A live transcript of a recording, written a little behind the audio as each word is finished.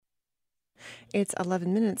It's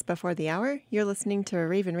 11 minutes before the hour. You're listening to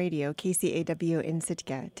Raven Radio, KCAW in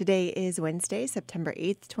Sitka. Today is Wednesday, September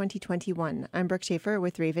 8th, 2021. I'm Brooke Schaefer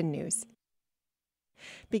with Raven News.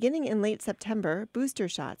 Beginning in late September, booster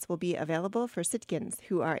shots will be available for Sitkans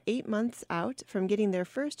who are 8 months out from getting their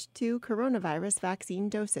first 2 coronavirus vaccine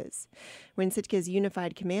doses. When Sitka's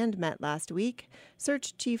Unified Command met last week,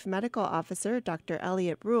 CERCH Chief Medical Officer Dr.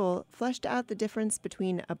 Elliot Brule fleshed out the difference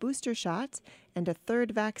between a booster shot and a third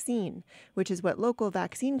vaccine, which is what local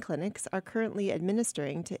vaccine clinics are currently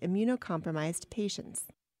administering to immunocompromised patients.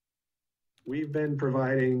 We've been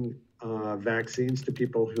providing vaccines to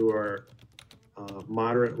people who are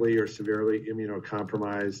moderately or severely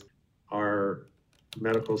immunocompromised. Our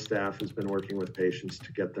medical staff has been working with patients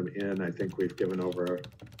to get them in. I think we've given over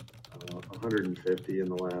 150 in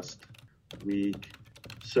the last week.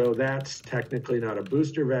 So that's technically not a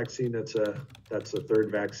booster vaccine, that's a third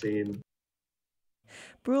vaccine.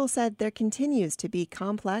 Brule said there continues to be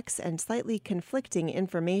complex and slightly conflicting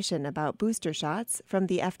information about booster shots from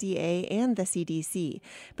the FDA and the CDC,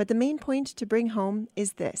 but the main point to bring home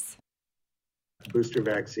is this. Booster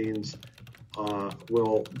vaccines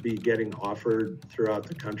will be getting offered throughout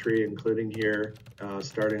the country, including here,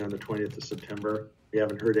 starting on the 20th of September. We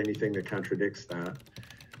haven't heard anything that contradicts that.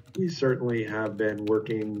 We certainly have been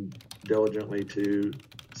working diligently to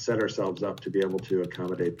set ourselves up to be able to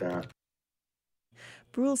accommodate that.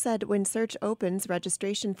 Brule said when CERCH opens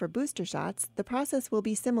registration for booster shots, the process will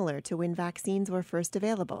be similar to when vaccines were first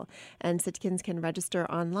available, and Sitkans can register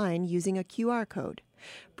online using a QR code.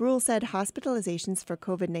 Brule said hospitalizations for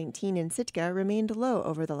COVID-19 in Sitka remained low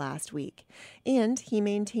over the last week, and he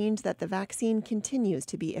maintained that the vaccine continues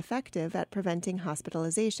to be effective at preventing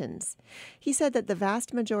hospitalizations. He said that the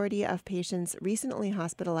vast majority of patients recently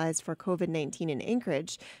hospitalized for COVID-19 in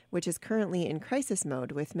Anchorage, which is currently in crisis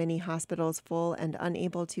mode with many hospitals full and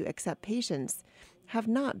unable to accept patients, have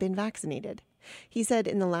not been vaccinated. He said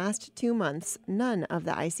in the last 2 months, none of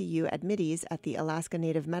the ICU admittees at the Alaska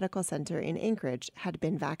Native Medical Center in Anchorage had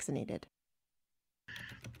been vaccinated.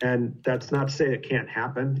 And that's not to say it can't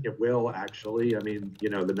happen. It will actually. I mean,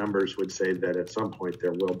 the numbers would say that at some point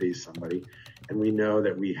there will be somebody. And we know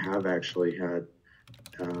that we have actually had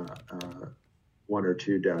 1 or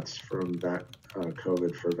 2 deaths from that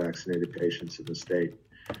COVID for vaccinated patients in the state.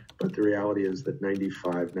 But the reality is that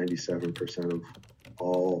 97% of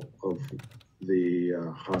all of the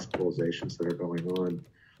hospitalizations that are going on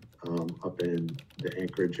up in the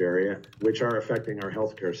Anchorage area, which are affecting our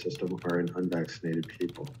healthcare system, are in unvaccinated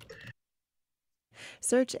people.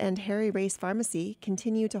 CERCH and Harry Race Pharmacy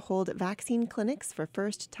continue to hold vaccine clinics for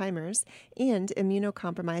first-timers and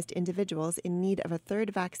immunocompromised individuals in need of a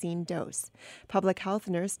third vaccine dose. Public health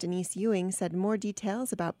nurse Denise Ewing said more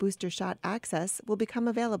details about booster shot access will become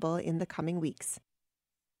available in the coming weeks.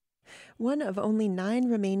 One of only 9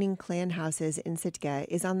 remaining clan houses in Sitka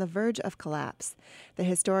is on the verge of collapse. The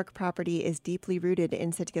historic property is deeply rooted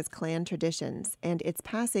in Sitka's clan traditions, and its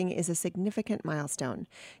passing is a significant milestone.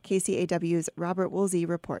 KCAW's Robert Woolsey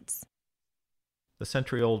reports. The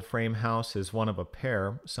century-old frame house is one of a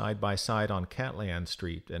pair side by side on Catlan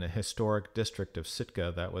Street in a historic district of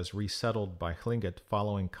Sitka that was resettled by Tlingit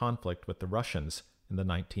following conflict with the Russians in the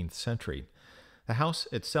 19th century. The house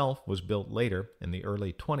itself was built later in the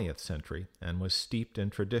early 20th century and was steeped in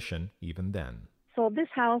tradition even then. So this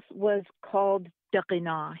house was called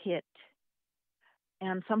Dukinahit,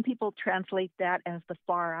 and some people translate that as the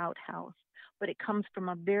far out house, but it comes from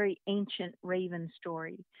a very ancient Raven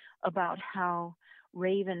story about how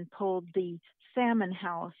Raven pulled the salmon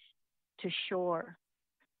house to shore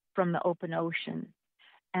from the open ocean,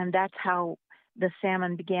 and that's how the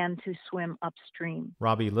salmon began to swim upstream.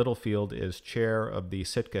 Robbie Littlefield is chair of the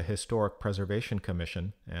Sitka Historic Preservation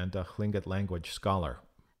Commission and a Tlingit language scholar.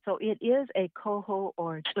 So it is a Koho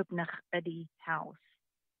or Tsuknachadi house.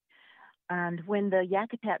 And when the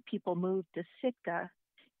Yakutat people moved to Sitka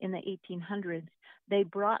in the 1800s, they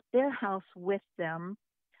brought their house with them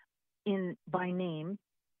by name.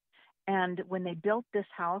 And when they built this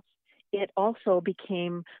house, it also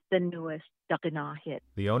became the newest Dukinahit.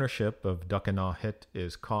 The ownership of Dukinahit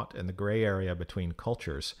is caught in the gray area between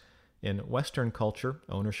cultures. In Western culture,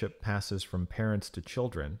 ownership passes from parents to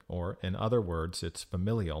children, or in other words, it's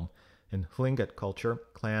familial. In Tlingit culture,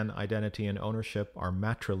 clan identity and ownership are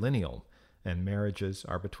matrilineal, and marriages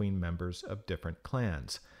are between members of different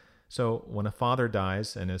clans. So when a father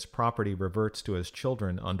dies and his property reverts to his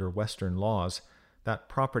children under Western laws, that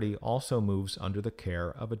property also moves under the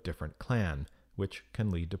care of a different clan, which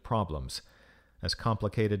can lead to problems. As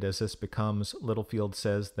complicated as this becomes, Littlefield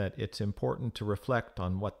says that it's important to reflect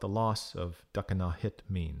on what the loss of Dukinahit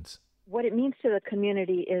means. What it means to the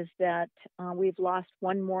community is that we've lost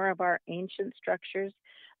one more of our ancient structures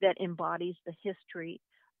that embodies the history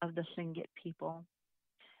of the Tlingit people.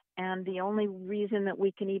 And the only reason that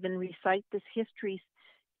we can even recite this history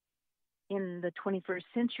in the 21st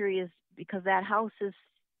century is because that house is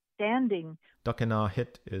standing. Duckanaw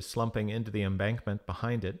Hit is slumping into the embankment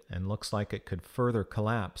behind it and looks like it could further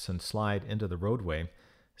collapse and slide into the roadway.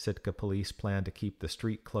 Sitka police plan to keep the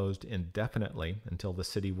street closed indefinitely until the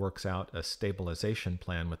city works out a stabilization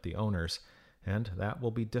plan with the owners, and that will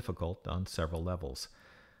be difficult on several levels.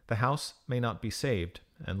 The house may not be saved,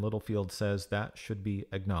 and Littlefield says that should be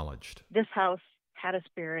acknowledged. This house had a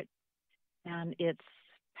spirit, and it's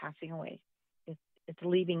passing away. It's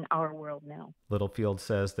leaving our world now. Littlefield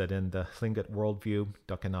says that in the Tlingit worldview,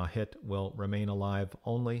 Duckanaw Hit will remain alive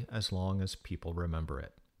only as long as people remember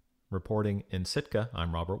it. Reporting in Sitka,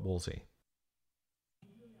 I'm Robert Woolsey.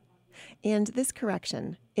 And this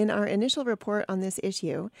correction. In our initial report on this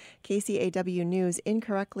issue, KCAW News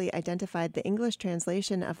incorrectly identified the English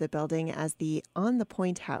translation of the building as the On the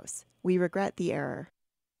Point House. We regret the error.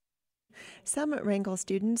 Some Wrangell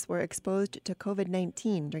students were exposed to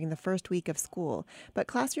COVID-19 during the first week of school, but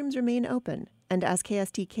classrooms remain open. And as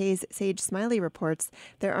KSTK's Sage Smiley reports,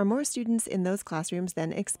 there are more students in those classrooms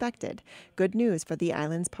than expected. Good news for the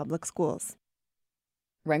island's public schools.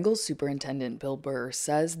 Wrangell's Superintendent Bill Burr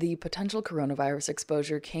says the potential coronavirus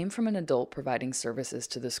exposure came from an adult providing services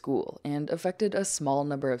to the school and affected a small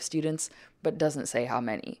number of students, but doesn't say how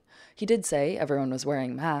many. He did say everyone was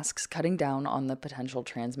wearing masks, cutting down on the potential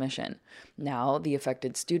transmission. Now, the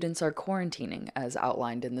affected students are quarantining, as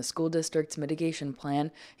outlined in the school district's mitigation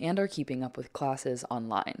plan, and are keeping up with classes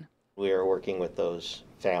online. We are working with those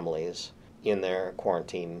families in their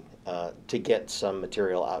quarantine to get some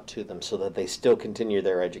material out to them so that they still continue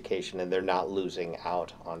their education and they're not losing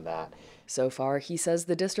out on that. So far, he says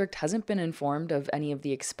the district hasn't been informed of any of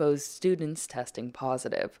the exposed students testing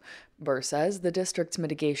positive. Burr says the district's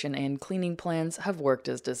mitigation and cleaning plans have worked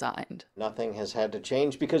as designed. Nothing has had to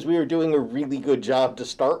change because we were doing a really good job to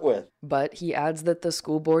start with. But he adds that the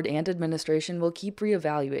school board and administration will keep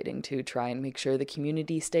reevaluating to try and make sure the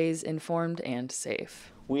community stays informed and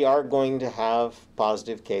safe. We are going to have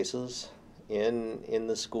positive cases in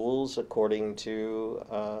the schools according to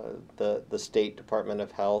the State Department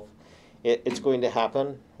of Health. It's going to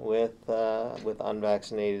happen with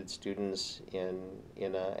unvaccinated students in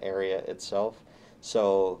an area itself.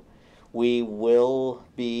 So we will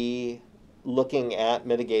be looking at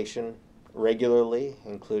mitigation regularly,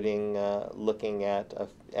 including looking at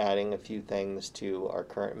adding a few things to our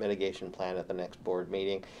current mitigation plan at the next board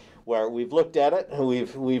meeting, where we've looked at it.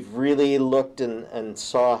 We've really looked and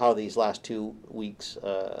saw how these last 2 weeks,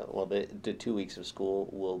 the 2 weeks of school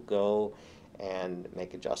will go, and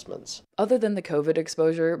make adjustments. Other than the COVID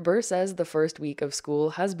exposure, Burr says the first week of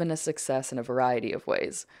school has been a success in a variety of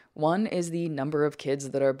ways. One is the number of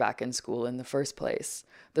kids that are back in school in the first place.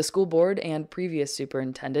 The school board and previous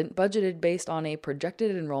superintendent budgeted based on a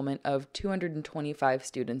projected enrollment of 225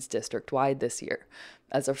 students district-wide this year.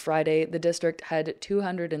 As of Friday, the district had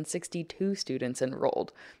 262 students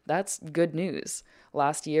enrolled. That's good news.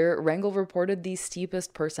 Last year, Wrangell reported the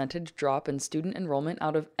steepest percentage drop in student enrollment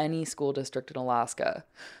out of any school district in Alaska.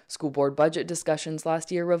 School board budget discussions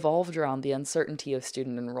last year revolved around the uncertainty of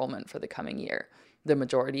student enrollment for the coming year. The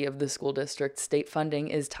majority of the school district's state funding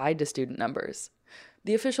is tied to student numbers.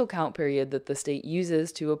 The official count period that the state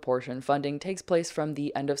uses to apportion funding takes place from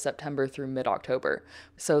the end of September through mid-October,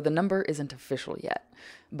 so the number isn't official yet.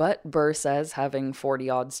 But Burr says having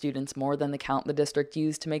 40-odd students more than the count the district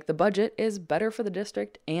used to make the budget is better for the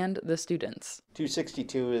district and the students.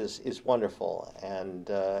 262 is wonderful, and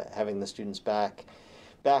having the students back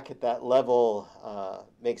at that level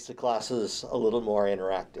makes the classes a little more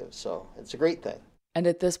interactive, so it's a great thing. And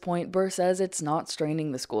at this point, Burr says it's not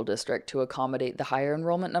straining the school district to accommodate the higher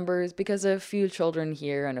enrollment numbers because a few children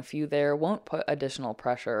here and a few there won't put additional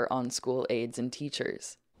pressure on school aides and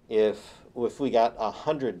teachers. If we got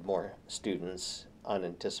 100 more students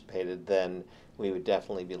unanticipated, then we would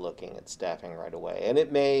definitely be looking at staffing right away. And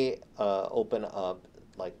it may open up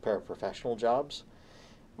like paraprofessional jobs.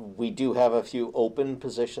 We do have a few open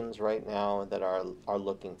positions right now that are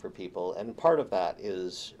looking for people, and part of that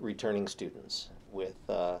is returning students with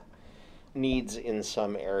needs in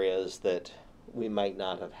some areas that we might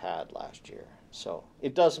not have had last year. So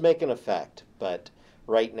it does make an effect, but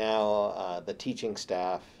right now the teaching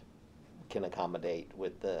staff can accommodate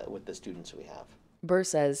with the students we have. Burr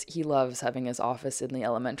says he loves having his office in the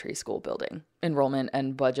elementary school building. Enrollment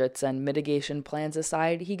and budgets and mitigation plans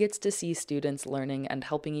aside, he gets to see students learning and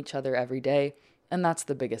helping each other every day, and that's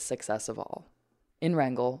the biggest success of all. In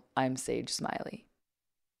Wrangell, I'm Sage Smiley.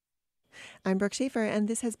 I'm Brooke Schaefer, and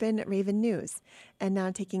this has been Raven News. And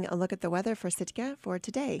now taking a look at the weather for Sitka for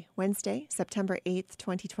today, Wednesday, September 8th,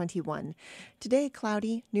 2021. Today,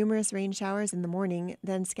 cloudy, numerous rain showers in the morning,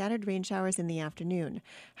 then scattered rain showers in the afternoon.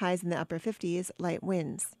 Highs in the upper 50s, light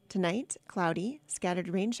winds. Tonight, cloudy, scattered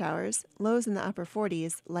rain showers, lows in the upper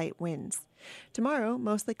 40s, light winds. Tomorrow,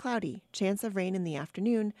 mostly cloudy, chance of rain in the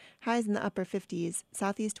afternoon, highs in the upper 50s,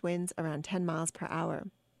 southeast winds around 10 miles per hour.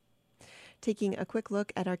 Taking a quick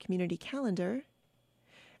look at our community calendar,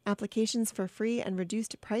 applications for free and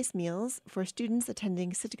reduced price meals for students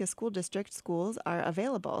attending Sitka School District schools are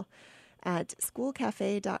available at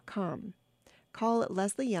schoolcafe.com. Call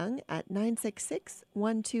Leslie Young at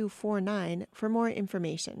 966-1249 for more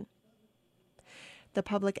information. The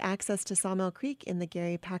public access to Sawmill Creek in the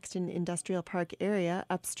Gary Paxton Industrial Park area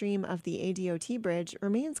upstream of the ADOT bridge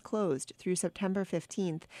remains closed through September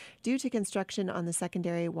 15th due to construction on the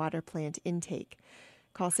secondary water plant intake.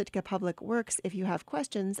 Call Sitka Public Works if you have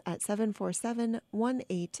questions at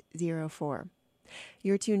 747-1804.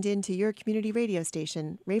 You're tuned in to your community radio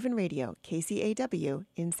station, Raven Radio, KCAW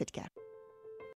in Sitka.